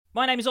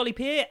My name is Ollie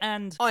Peer,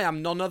 and I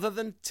am none other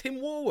than Tim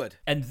Warwood.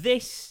 And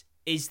this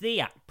is the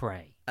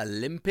Après.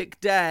 Olympic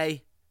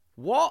Day.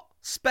 What?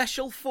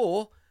 Special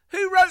for?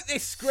 Who wrote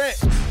this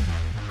script?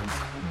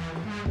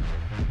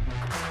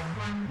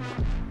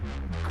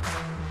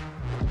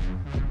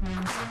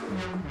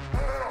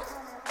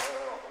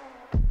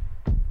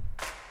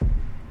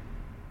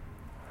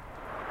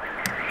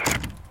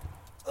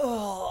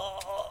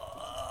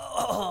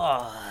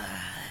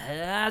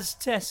 As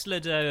Tesla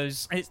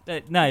does.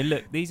 No,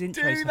 look, these intros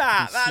Do have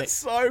that. to be slick. That's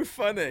so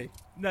funny.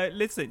 No,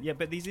 listen, yeah,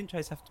 but these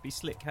intros have to be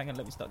slick. Hang on,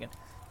 let me start again.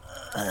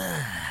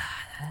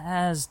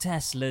 As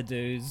Tesla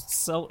does,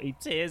 salty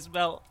tears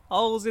melt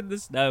holes in the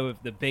snow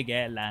of the big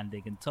air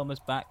landing, and Thomas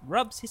Bach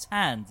rubs his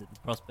hands at the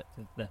prospect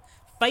of the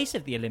face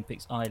of the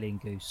Olympics, Eileen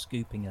Goose,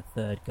 scooping a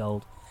third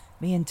gold.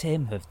 Me and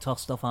Tim have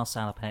tossed off our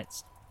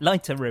salopettes,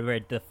 lighter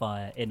read the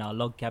fire in our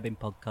log cabin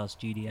podcast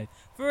studio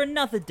for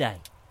another day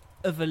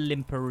of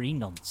Olympery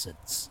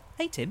nonsense.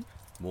 Hey, Tim.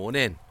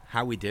 Morning.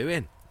 How we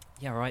doing?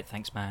 Yeah, right,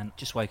 thanks, man.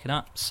 Just woken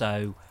up,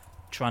 so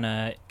trying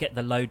to get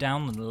the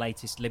lowdown on the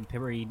latest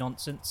Olympery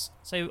nonsense.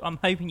 So I'm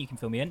hoping you can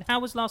fill me in. How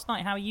was last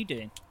night? How are you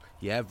doing?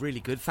 Yeah, really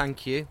good,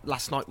 thank you.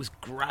 Last night was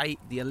great.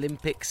 The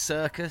Olympic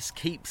circus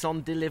keeps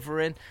on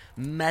delivering.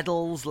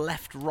 Medals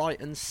left, right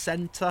and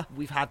centre.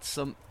 We've had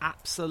some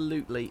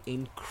absolutely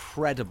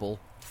incredible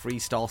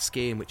freestyle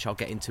skiing, which I'll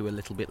get into a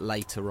little bit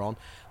later on.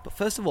 But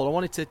first of all, I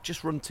wanted to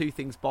just run two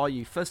things by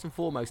you. First and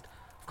foremost,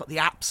 I've got the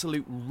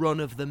absolute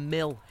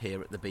run-of-the-mill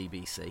here at the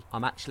BBC.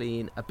 I'm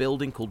actually in a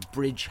building called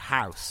Bridge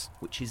House,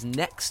 which is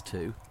next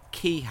to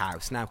Key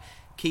House. Now,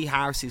 Key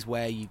House is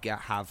where you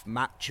have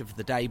Match of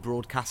the Day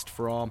broadcast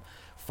from.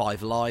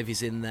 5 Live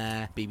is in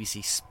there.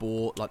 BBC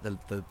Sport, like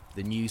the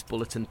news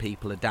bulletin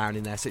people are down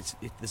in there. So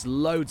there's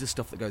loads of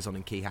stuff that goes on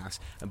in Key House.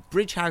 And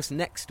Bridge House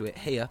next to it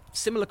here,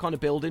 similar kind of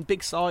building,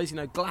 big size,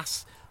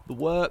 glass, the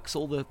works,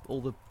 all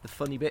the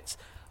funny bits.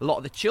 A lot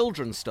of the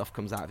children's stuff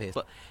comes out of here.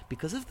 But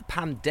because of the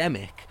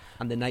pandemic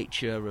and the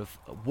nature of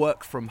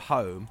work from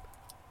home,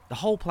 the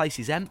whole place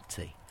is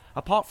empty.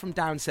 Apart from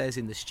downstairs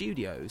in the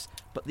studios,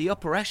 but the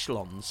upper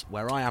echelons,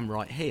 where I am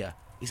right here,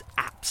 is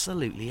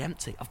absolutely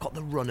empty. I've got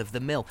the run of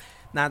the mill.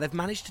 Now, they've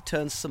managed to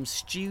turn some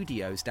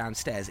studios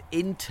downstairs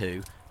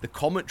into the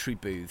commentary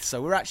booth.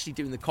 So we're actually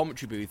doing the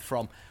commentary booth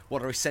from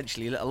what are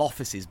essentially little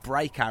offices,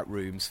 breakout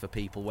rooms for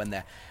people when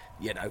they're,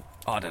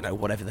 I don't know,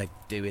 whatever they're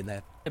doing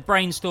there.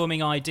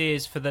 Brainstorming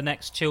ideas for the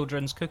next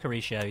children's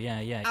cookery show,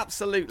 yeah.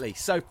 Absolutely.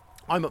 So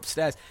I'm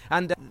upstairs,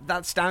 and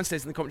that's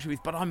downstairs in the commentary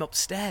booth, but I'm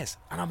upstairs,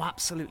 and I'm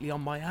absolutely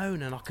on my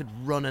own, and I could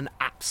run an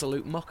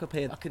absolute muck up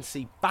here. I can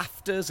see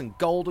BAFTAs and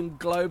Golden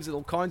Globes and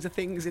all kinds of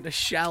things in a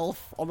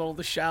shelf, on all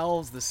the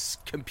shelves. There's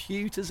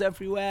computers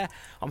everywhere.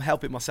 I'm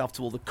helping myself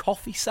to all the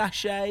coffee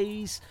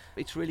sachets.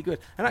 It's really good.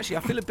 And actually,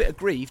 I feel a bit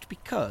aggrieved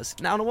because,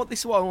 now this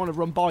is what I want to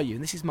run by you,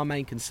 and this is my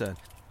main concern.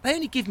 They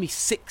only give me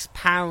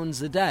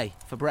 £6 a day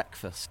for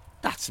breakfast.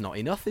 That's not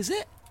enough, is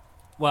it?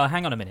 Well,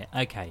 hang on a minute.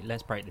 Okay,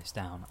 let's break this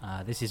down.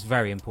 This is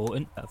very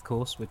important, of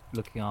course. We're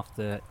looking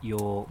after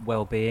your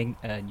well-being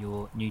and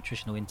your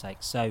nutritional intake.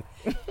 So,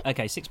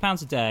 okay,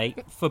 £6 a day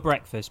for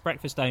breakfast.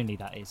 Breakfast only,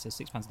 that is. So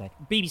 £6 a day.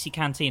 BBC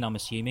Canteen, I'm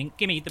assuming.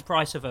 Give me the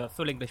price of a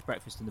full English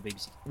breakfast in the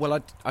BBC.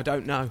 Well, I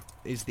don't know,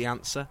 is the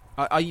answer.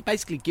 I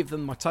basically give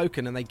them my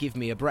token and they give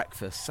me a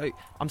breakfast. So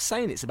I'm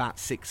saying it's about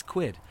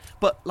 £6.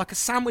 But, like, a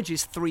sandwich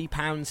is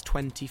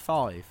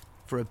 £3.25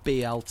 for a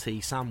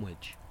BLT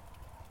sandwich.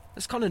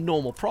 That's kind of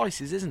normal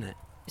prices, isn't it?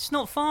 It's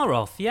not far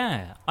off,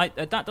 yeah.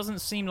 That doesn't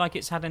seem like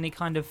it's had any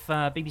kind of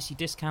BBC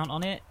discount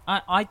on it.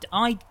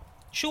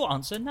 Short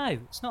answer, no,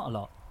 it's not a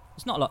lot.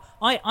 It's not a lot.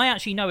 I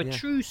actually know a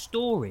true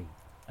story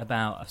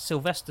about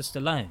Sylvester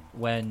Stallone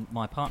when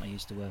my partner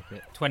used to work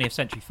at 20th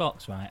Century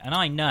Fox, right? And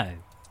I know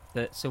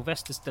that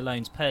Sylvester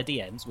Stallone's per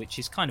diems, which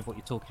is kind of what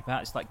you're talking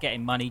about, it's like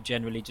getting money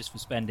generally just for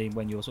spending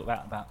when you're sort of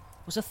out and about,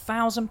 was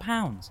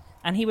 £1,000.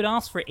 And he would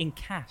ask for it in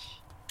cash.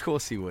 Of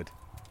course he would.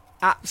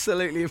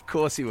 Absolutely, of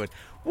course he would.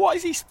 What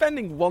is he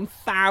spending?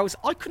 1,000?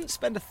 I couldn't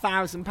spend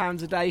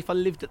 £1,000 a day if I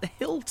lived at the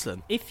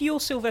Hilton. If you're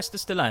Sylvester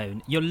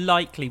Stallone, you're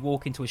likely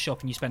walk into a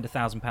shop and you spend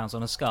 £1,000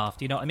 on a scarf.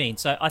 Do you know what I mean?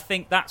 So I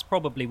think that's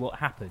probably what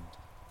happened.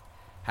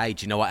 Hey,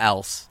 do you know what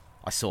else?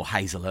 I saw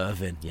Hazel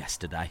Irvine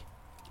yesterday.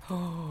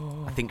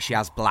 I think she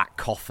has black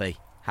coffee.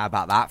 How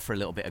about that for a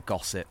little bit of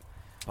gossip?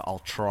 But I'll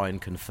try and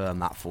confirm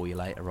that for you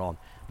later on.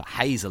 But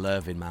Hazel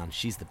Irvine, man,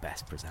 she's the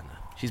best presenter.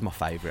 She's my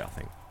favourite, I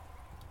think.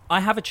 I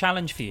have a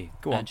challenge for you,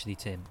 Go on. actually,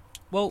 Tim.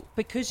 Well,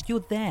 because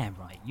you're there,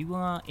 right? You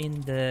are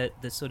in the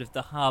sort of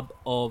the hub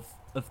of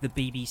the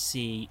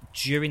BBC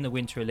during the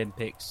Winter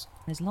Olympics.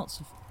 There's lots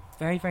of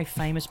very, very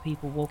famous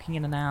people walking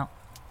in and out.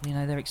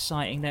 They're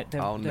exciting. They're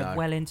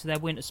well into their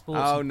winter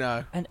sports. Oh,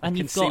 no. And I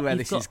can see where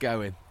this is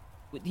going.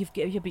 You've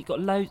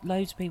got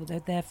loads of people. They're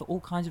there for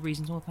all kinds of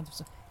reasons, all kinds of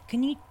stuff.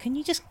 Can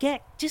you just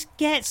get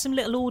some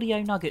little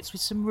audio nuggets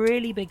with some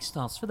really big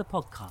stars for the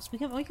podcast?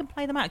 We can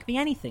play them out. It could be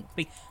anything. It could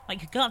be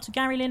like you could go up to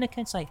Gary Lineker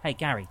and say, "Hey,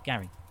 Gary,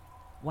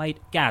 Wade,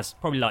 Gaz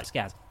probably likes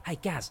Gaz. Hey,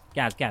 Gaz.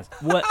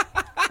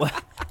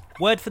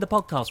 Word for the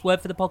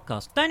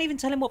podcast. Don't even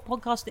tell him what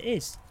podcast it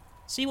is.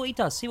 See what he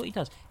does.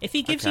 If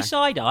he gives you Okay.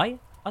 side eye,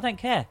 I don't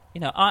care.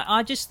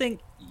 I just think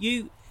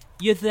you're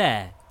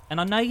there,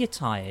 and I know you're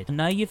tired. I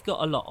know you've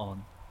got a lot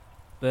on,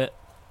 but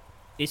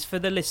it's for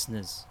the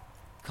listeners.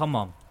 Come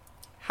on.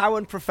 How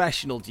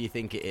unprofessional do you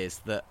think it is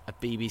that a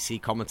BBC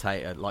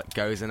commentator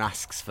goes and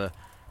asks for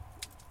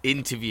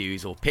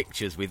interviews or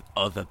pictures with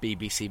other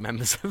BBC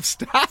members of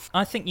staff?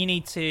 I think you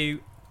need to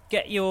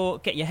get your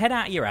head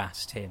out of your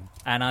ass, Tim,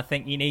 and I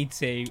think you need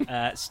to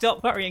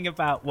stop worrying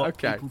about what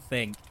people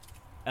think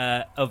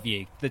of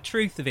you. The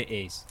truth of it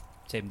is,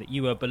 Tim, that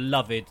you are a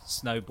beloved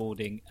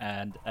snowboarding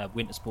and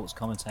winter sports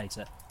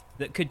commentator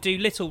that could do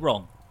little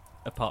wrong,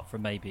 apart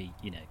from maybe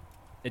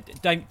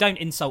don't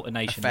insult a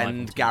nation.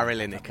 Offend Gary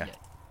Lineker.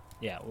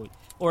 Yeah,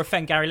 or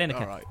offend Gary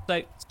Lineker. Right.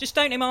 So just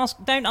don't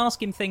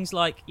ask him things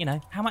like,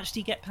 how much do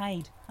you get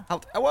paid?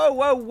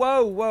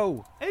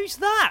 Whoa. Who's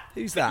that?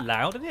 Who's It's a bit that?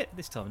 loud, isn't it,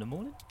 this time in the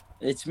morning?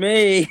 It's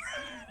me.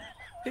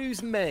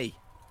 Who's me?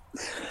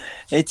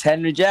 It's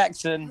Henry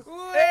Jackson.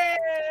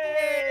 Hey!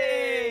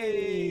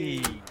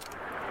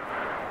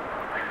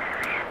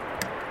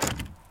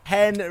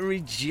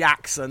 Henry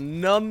Jackson,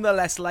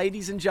 nonetheless,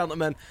 ladies and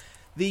gentlemen,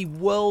 the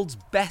world's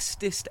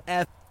bestest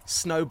ever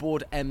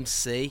snowboard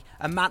MC.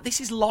 And Matt, this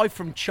is live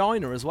from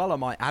China as well, I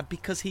might add,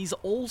 because he's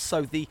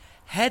also the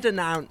head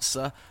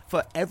announcer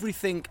for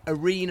everything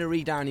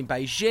arena-y down in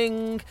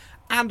Beijing,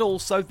 and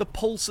also the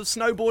pulse of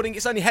snowboarding.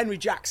 It's only Henry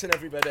Jackson,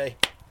 everybody.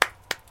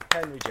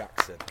 Henry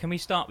Jackson. Can we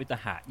start with the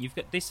hat? You've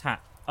got this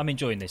hat. I'm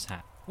enjoying this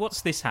hat.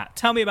 What's this hat?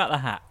 Tell me about the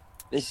hat.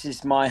 This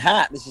is my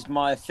hat. This is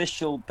my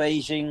official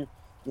Beijing. You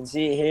can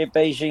see it here,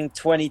 Beijing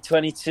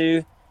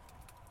 2022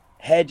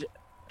 head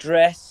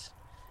dress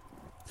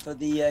for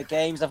the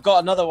games. I've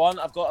got another one.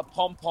 I've got a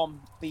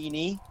pom-pom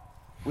beanie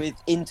with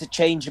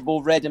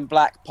interchangeable red and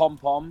black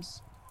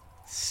pom-poms.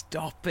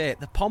 Stop it.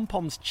 The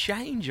pom-poms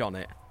change on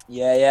it.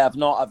 Yeah. I've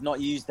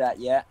not used that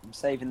yet. I'm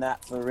saving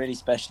that for a really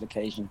special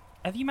occasion.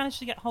 Have you managed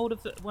to get hold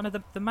of one of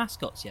the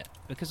mascots yet?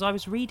 Because I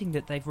was reading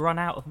that they've run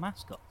out of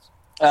mascots.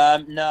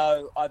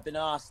 No, I've been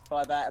asked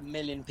by about 1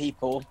 million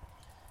people.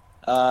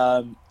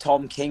 Tom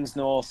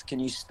Kingsnorth, can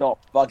you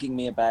stop bugging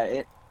me about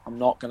it? I'm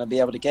not going to be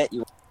able to get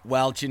you.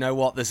 Well, do you know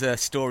what? There's a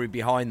story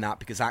behind that,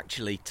 because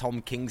actually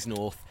Tom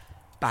Kingsnorth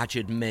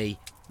badgered me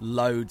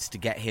loads to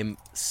get him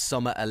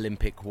Summer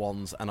Olympic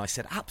ones, and I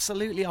said,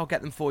 absolutely, I'll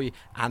get them for you.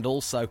 And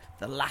also,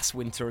 the last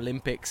Winter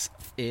Olympics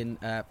in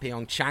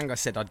Pyeongchang, I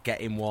said I'd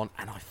get him one,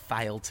 and I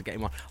failed to get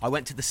him one. I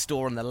went to the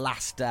store on the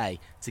last day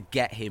to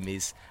get him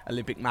his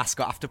Olympic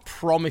mascot after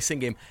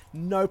promising him,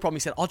 no problem.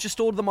 He said, I'll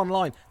just order them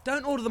online.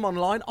 Don't order them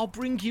online, I'll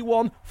bring you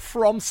one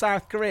from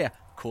South Korea.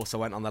 Of course, I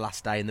went on the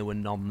last day and there were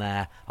none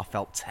there. I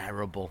felt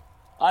terrible.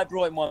 I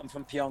brought him one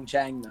from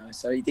Pyeongchang, though,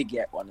 so he did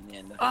get one in the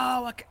end.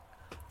 Oh, okay.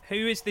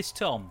 Who is this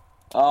Tom?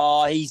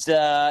 Oh, he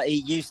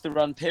used to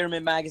run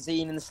Pyramid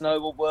Magazine in the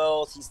snowboard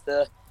world. He's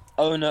the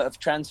owner of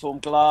Transform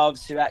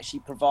Gloves, who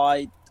actually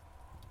provide,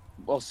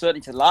 well,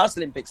 certainly to the last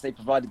Olympics, they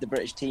provided the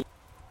British team.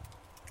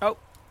 Oh,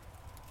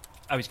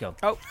 he's gone.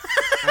 Oh,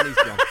 and he's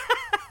gone.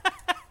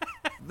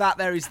 That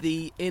there is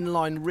the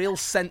inline real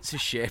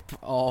censorship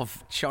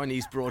of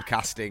Chinese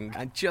broadcasting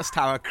and just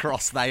how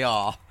across they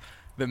are,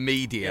 the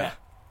media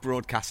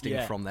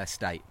broadcasting from their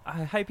state.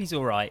 I hope he's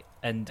all right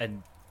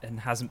and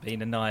hasn't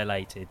been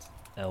annihilated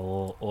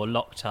or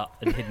locked up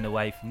and hidden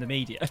away from the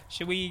media.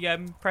 Shall we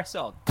press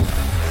on?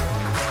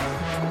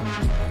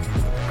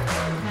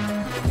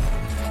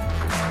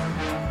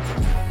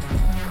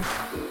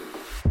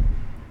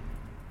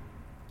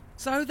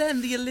 So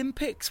then, the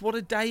Olympics, what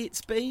a day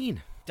it's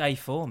been. Day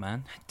 4,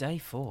 man. Day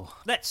 4.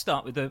 Let's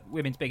start with the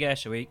women's big air,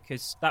 shall we?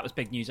 Because that was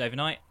big news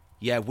overnight.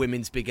 Yeah,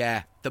 women's big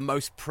air. The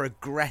most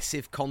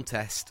progressive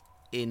contest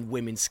in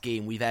women's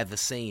skiing we've ever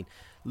seen.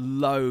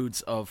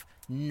 Loads of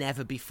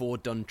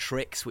never-before-done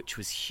tricks, which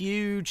was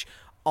huge.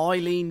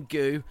 Eileen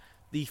Gu,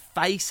 the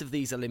face of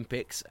these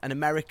Olympics, an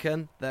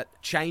American that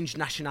changed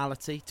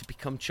nationality to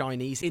become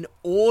Chinese in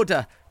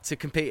order to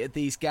compete at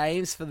these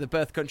games for the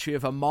birth country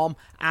of her mom,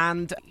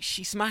 and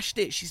she smashed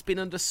it. She's been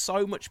under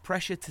so much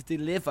pressure to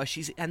deliver.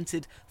 She's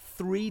entered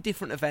 3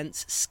 different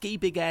events: ski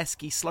big air,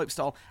 ski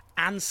slopestyle,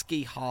 and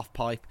ski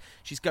halfpipe.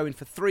 She's going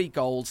for 3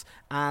 golds,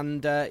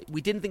 and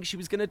we didn't think she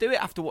was going to do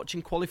it after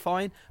watching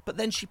qualifying, but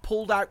then she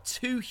pulled out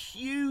 2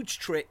 huge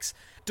tricks: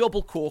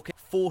 double cork at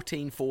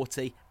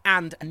 1440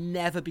 and a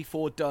never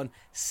before done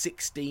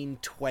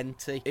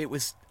 1620. It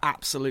was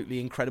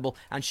absolutely incredible,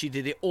 and she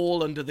did it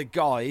all under the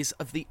guise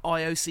of the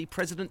IOC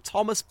president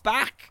Thomas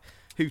Bach,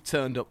 who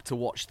turned up to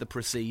watch the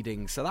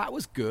proceedings. So that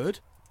was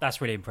good.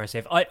 That's really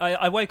impressive.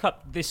 I woke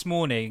up this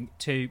morning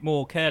to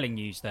more curling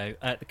news, though.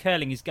 The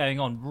curling is going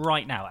on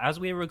right now. As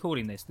we're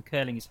recording this, the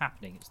curling is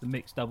happening. It's the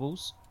mixed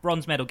doubles.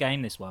 Bronze medal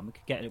game, this one.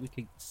 We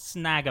could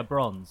snag a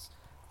bronze,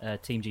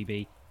 Team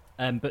GB.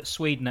 But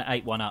Sweden are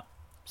 8-1 up.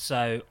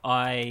 So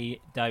I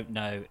don't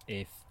know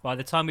if by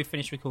the time we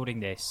finish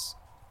recording this,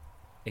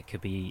 it could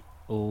be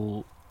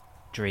all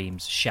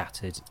dreams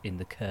shattered in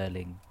the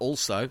curling.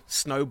 Also,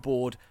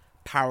 snowboard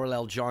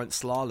parallel giant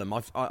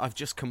slalom. I've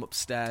just come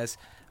upstairs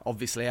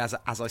Obviously, as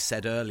I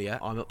said earlier,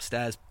 I'm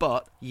upstairs.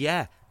 But,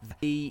 yeah,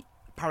 the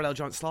parallel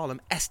giant slalom,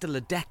 Esther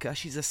Ledecker,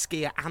 she's a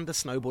skier and a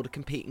snowboarder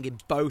competing in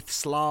both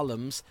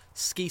slaloms,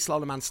 ski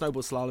slalom and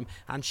snowboard slalom,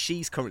 and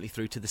she's currently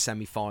through to the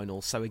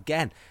semi-finals. So,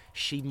 again,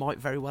 she might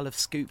very well have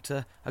scooped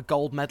a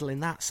gold medal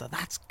in that. So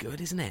that's good,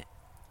 isn't it?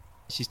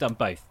 She's done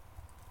both.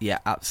 Yeah,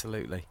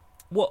 absolutely.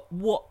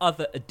 What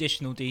other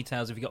additional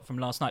details have you got from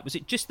last night? Was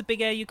it just the big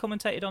air you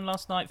commentated on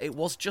last night? It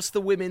was just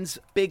the women's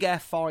big air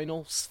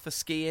finals for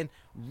skiing.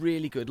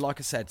 Really good. Like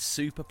I said,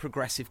 super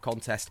progressive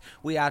contest.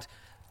 We had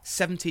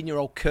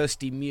 17-year-old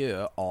Kirsty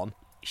Muir on.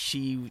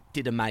 She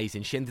did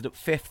amazing. She ended up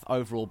 5th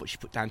overall, but she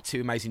put down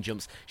 2 amazing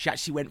jumps. She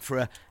actually went for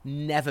a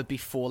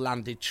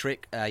never-before-landed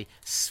trick, a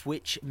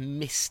switch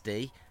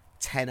Misty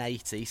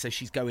 1080, so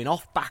she's going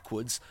off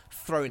backwards,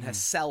 throwing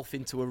herself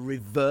into a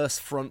reverse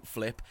front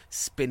flip,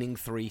 spinning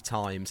 3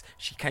 times.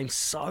 She came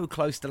so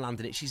close to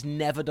landing it. She's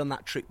never done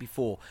that trick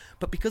before,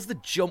 but because the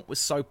jump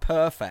was so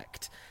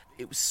perfect,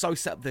 it was so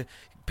set up, the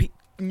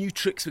new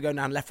tricks were going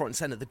down left, right and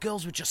centre, the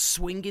girls were just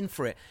swinging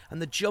for it,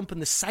 and the jump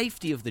and the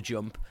safety of the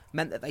jump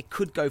meant that they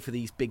could go for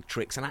these big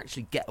tricks and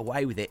actually get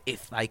away with it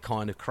if they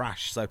kind of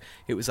crashed, so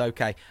it was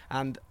okay.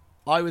 And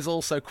I was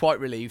also quite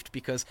relieved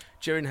because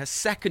during her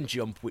second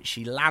jump, which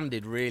she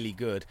landed really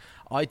good,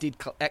 I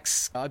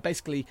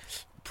basically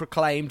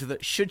proclaimed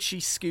that should she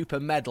scoop a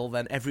medal,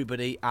 then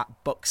everybody at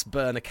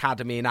Bucksburn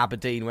Academy in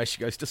Aberdeen, where she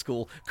goes to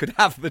school, could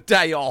have the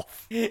day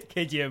off.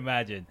 Could you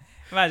imagine?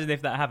 Imagine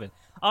if that happened.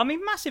 I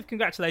mean, massive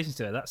congratulations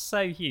to her. That's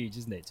so huge,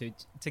 isn't it?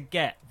 To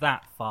get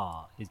that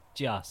far is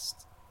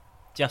just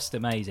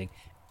amazing.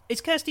 Is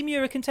Kirsty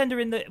Muir a contender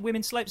in the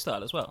women's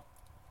slopestyle as well?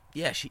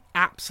 Yeah, she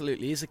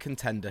absolutely is a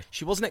contender.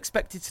 She wasn't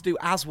expected to do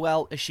as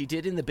well as she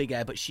did in the big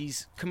air, but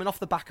she's coming off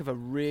the back of a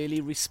really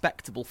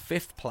respectable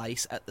 5th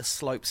place at the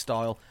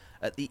slopestyle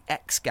at the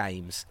X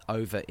Games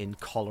over in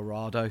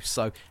Colorado.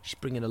 So she's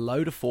bringing a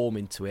load of form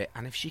into it,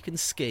 and if she can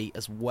ski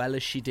as well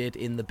as she did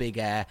in the big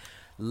air,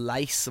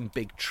 lace some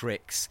big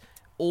tricks,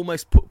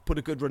 almost put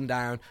a good run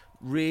down,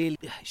 really,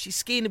 she's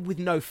skiing with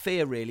no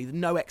fear, really,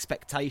 no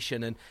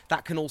expectation, and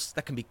that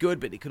can be good,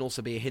 but it can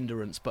also be a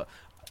hindrance. But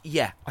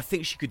yeah, I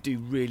think she could do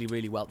really,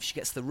 really well. If she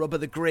gets the rub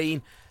of the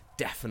green,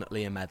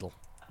 definitely a medal.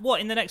 What,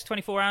 in the next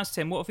 24 hours,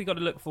 Tim, what have we got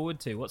to look forward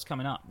to? What's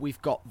coming up?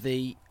 We've got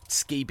the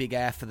ski big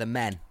air for the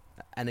men.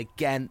 And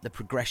again, the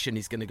progression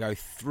is going to go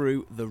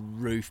through the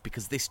roof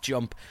because this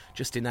jump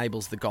just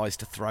enables the guys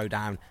to throw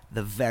down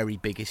the very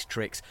biggest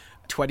tricks.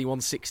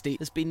 2160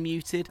 has been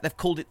muted. They've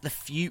called it the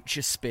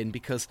future spin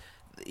because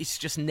it's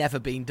just never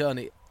been done.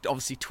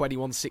 Obviously,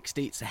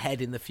 2160, it's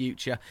ahead in the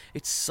future.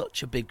 It's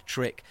such a big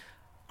trick.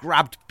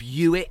 Grabbed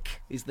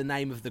Buick is the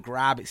name of the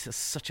grab. It's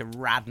such a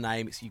rad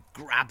name. You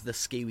grab the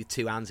ski with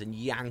 2 hands and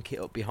yank it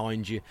up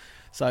behind you.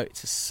 So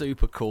it's a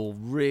super cool,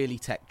 really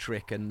tech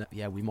trick. And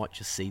yeah, we might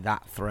just see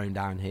that thrown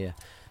down here.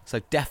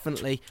 So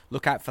definitely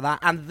look out for that.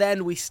 And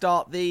then we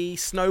start the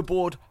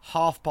snowboard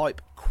halfpipe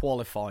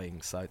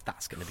qualifying. So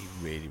that's going to be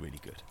really, really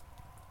good.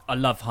 I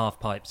love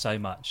halfpipe so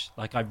much.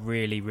 Like, I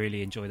really,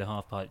 really enjoy the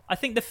halfpipe. I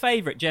think the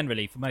favourite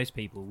generally for most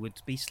people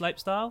would be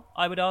slopestyle,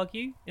 I would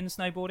argue, in the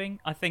snowboarding.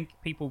 I think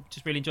people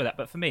just really enjoy that.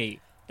 But for me,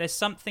 there's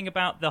something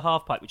about the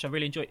halfpipe which I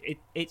really enjoy.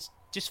 It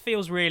just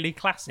feels really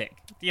classic.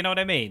 Do you know what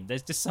I mean?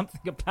 There's just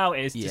something about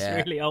it. It's just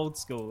really old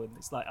school. And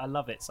it's like, I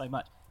love it so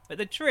much. But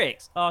the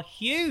tricks are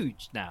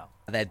huge now.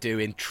 They're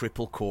doing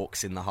triple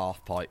corks in the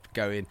halfpipe,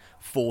 going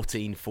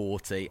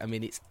 1440. I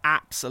mean, it's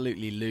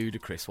absolutely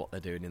ludicrous what they're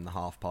doing in the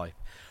halfpipe.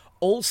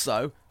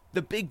 Also,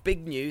 the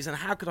big news, and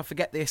how could I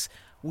forget this,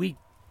 we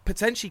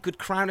potentially could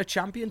crown a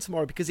champion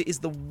tomorrow because it is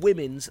the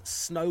women's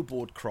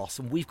snowboard cross,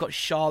 and we've got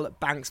Charlotte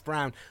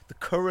Banks-Brown, the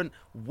current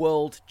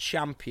world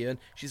champion.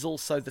 She's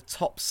also the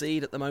top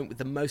seed at the moment with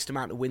the most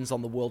amount of wins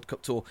on the World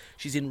Cup Tour.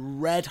 She's in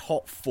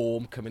red-hot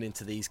form coming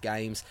into these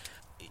games.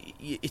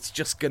 It's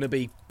just going to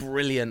be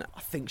brilliant.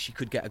 I think she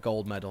could get a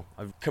gold medal.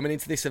 Coming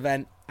into this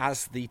event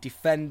as the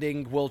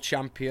defending world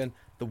champion,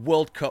 the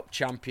World Cup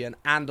champion,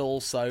 and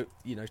also,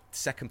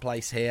 second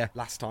place here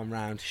last time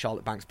round,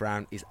 Charlotte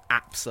Banks-Brown is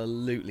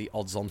absolutely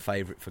odds-on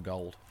favourite for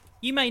gold.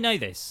 You may know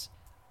this.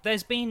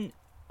 There's been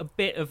a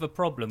bit of a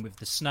problem with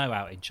the snow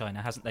out in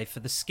China, hasn't there, for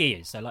the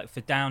skiers? So, like,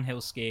 for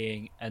downhill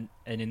skiing and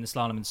in the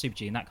slalom and Super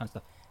G and that kind of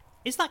stuff.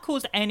 Has that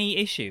caused any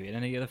issue in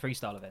any of the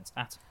freestyle events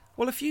at all?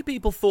 Well, a few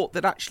people thought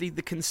that actually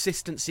the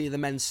consistency of the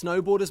men's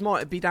snowboarders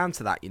might be down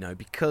to that,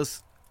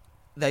 because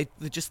they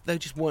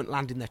just weren't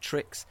landing their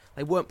tricks.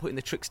 They weren't putting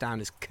the tricks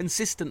down as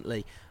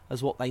consistently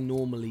as what they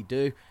normally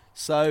do.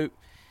 So,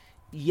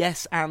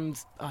 yes, and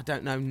I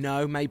don't know,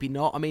 no, maybe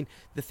not. I mean,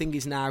 the thing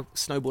is now,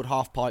 snowboard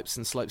halfpipes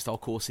and slopestyle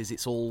courses,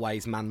 it's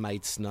always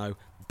man-made snow,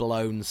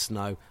 blown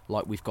snow,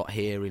 like we've got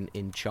here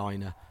in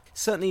China.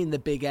 Certainly in the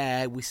big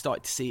air, we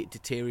started to see it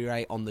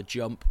deteriorate on the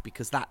jump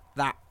because that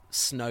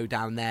snow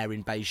down there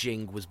in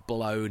Beijing was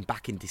blown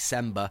back in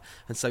December,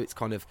 and so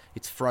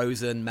it's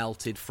frozen,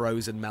 melted,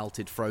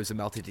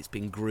 it's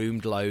been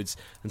groomed loads,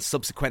 and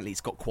subsequently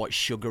it's got quite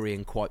sugary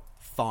and quite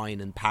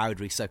fine and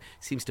powdery, so it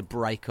seems to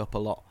break up a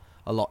lot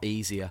a lot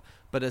easier.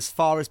 But as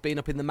far as being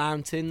up in the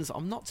mountains,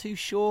 I'm not too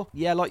sure.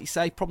 Yeah, like you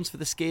say, problems for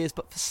the skiers,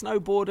 but for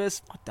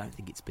snowboarders, I don't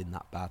think it's been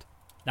that bad.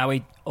 Now,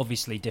 we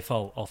obviously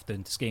default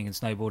often to skiing and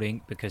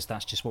snowboarding because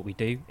that's just what we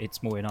do.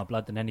 It's more in our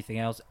blood than anything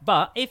else.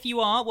 But if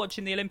you are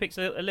watching the Olympics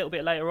a little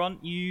bit later on,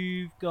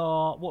 you've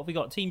got, what have we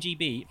got? Team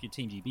GB, if you're a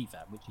Team GB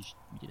fan, which is,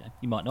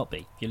 you might not be.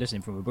 If you're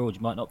listening from abroad,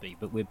 you might not be,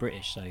 but we're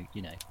British, so,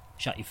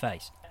 shut your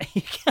face.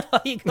 You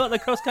got the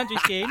cross-country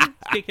skiing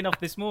kicking off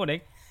this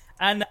morning.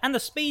 And the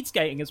speed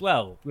skating as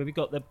well, where we've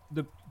got the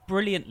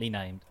brilliantly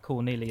named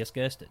Cornelius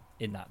Gersten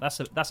in that.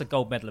 That's a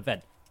gold medal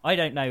event. I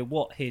don't know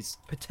what his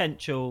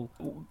potential,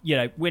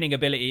 winning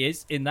ability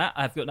is in that.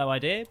 I've got no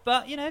idea.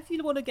 But, if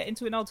you want to get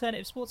into an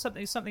alternative sport,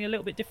 something a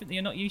little bit different that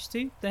you're not used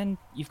to, then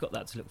you've got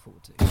that to look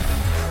forward to.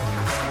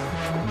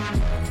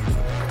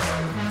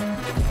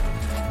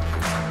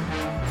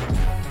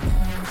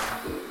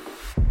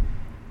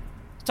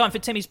 Time for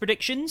Timmy's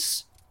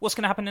predictions. What's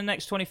going to happen in the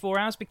next 24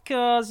 hours?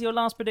 Because your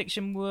last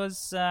prediction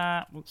was,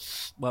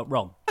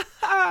 wrong.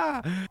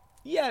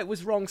 Yeah, it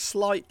was wrong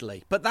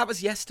slightly, but that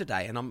was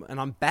yesterday, and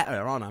I'm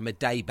better, aren't I? I'm a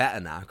day better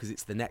now because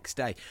it's the next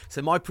day.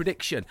 So my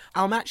prediction,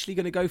 I'm actually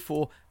going to go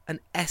for an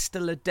Esther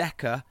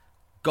Ledecker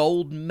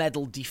gold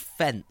medal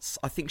defence.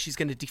 I think she's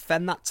going to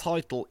defend that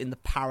title in the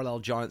parallel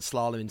giant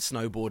slalom in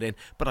snowboarding,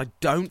 but I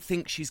don't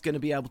think she's going to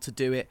be able to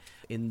do it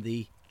in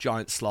the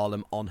giant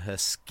slalom on her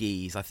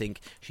skis. I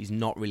think she's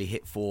not really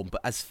hit form,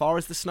 but as far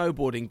as the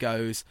snowboarding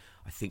goes,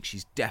 I think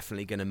she's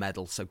definitely going to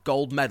medal. So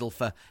gold medal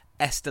for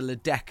Esther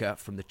Ledecker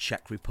from the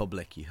Czech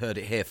Republic. You heard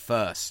it here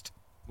first.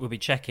 We'll be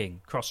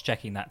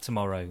cross-checking that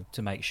tomorrow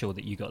to make sure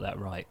that you got that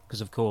right.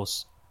 Because, of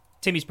course,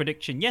 Timmy's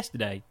prediction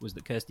yesterday was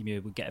that Kirsty Muir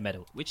would get a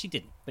medal, which she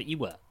didn't, but you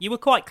were. You were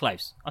quite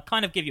close. I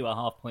kind of give you a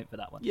half point for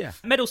that one. Yeah.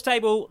 Medals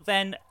table,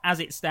 then, as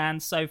it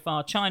stands so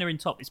far, China in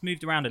top. It's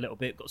moved around a little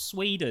bit. Got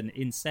Sweden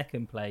in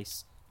second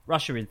place,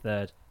 Russia in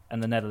third,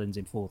 and the Netherlands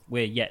in fourth.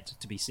 We're yet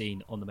to be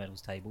seen on the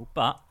medals table,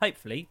 but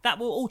hopefully that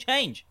will all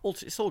change.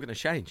 It's all going to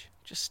change.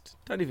 Just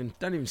don't even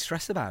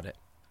stress about it.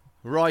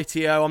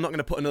 Rightio, I'm not going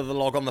to put another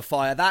log on the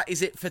fire. That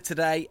is it for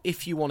today.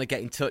 If you want to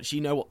get in touch,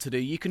 you know what to do.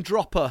 You can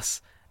drop us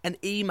an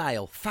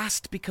email,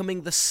 fast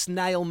becoming the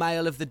snail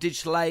mail of the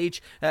digital age.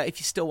 If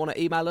you still want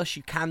to email us,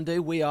 you can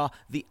do. We are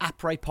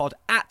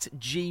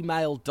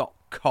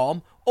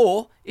theaprepod@gmail.com.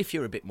 Or, if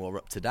you're a bit more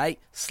up to date,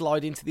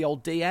 slide into the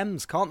old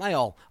DMs, can't they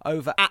all?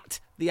 Over at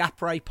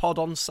theaprepod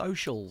on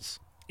socials.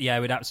 Yeah,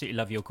 we'd absolutely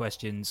love your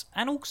questions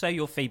and also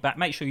your feedback.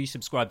 Make sure you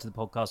subscribe to the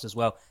podcast as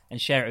well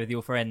and share it with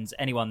your friends,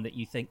 anyone that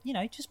you think,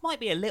 just might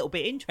be a little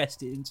bit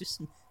interested in just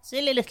some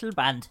silly little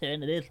banter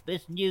and a little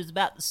bit of news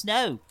about the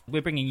snow.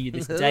 We're bringing you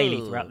this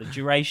daily throughout the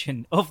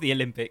duration of the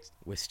Olympics.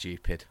 We're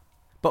stupid.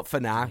 But for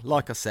now,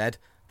 like I said,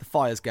 the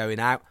fire's going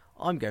out,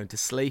 I'm going to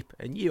sleep,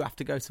 and you have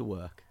to go to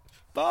work.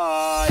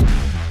 Bye!